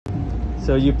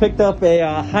So you picked up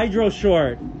a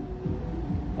Hydroshort.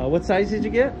 What size did you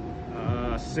get?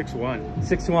 6'1".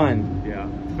 6'1". Yeah,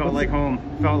 felt like home.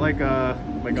 Felt like I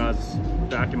was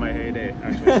back in my heyday,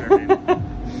 actually surfing.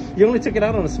 You only took it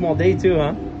out on a small day too,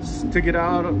 huh? Just took it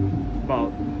out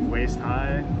about waist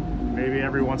high. Maybe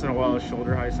every once in a while a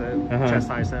shoulder high set, chest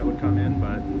high set would come in,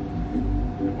 but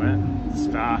it went. It's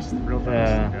fast, real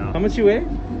fast. Yeah. How much you weigh?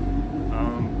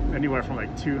 Anywhere from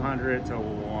like 200 to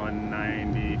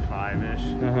 195-ish.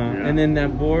 Yeah. And then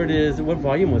that board is, what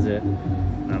volume was it?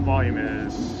 That volume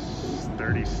is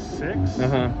 36.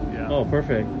 Yeah. Oh,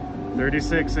 perfect.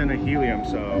 36 in a helium,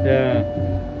 so. Yeah.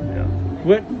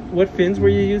 What fins were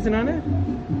you using on it?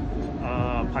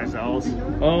 Pizels.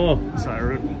 Oh. So I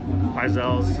wrote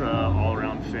Pizels all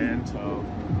around fin, so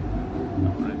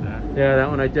that one right there. Yeah, that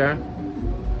one right there.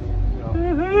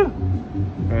 Yeah.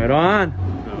 Right on.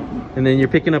 And then you're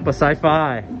picking up a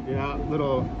Sci-Fi. Yeah,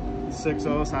 little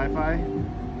 6.0 Sci-Fi.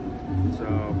 So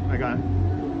I got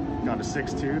a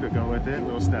 6.2 to go with it.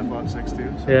 Little step up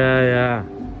 6.2. So. Yeah.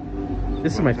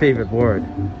 This is my favorite board.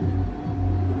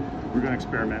 We're gonna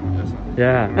experiment with this one.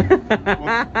 Yeah.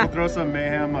 We'll throw some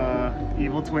Mayhem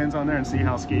Evil Twins on there and see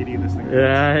how skatey this thing is.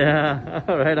 Yeah.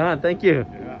 Right on. Thank you.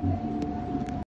 Yeah.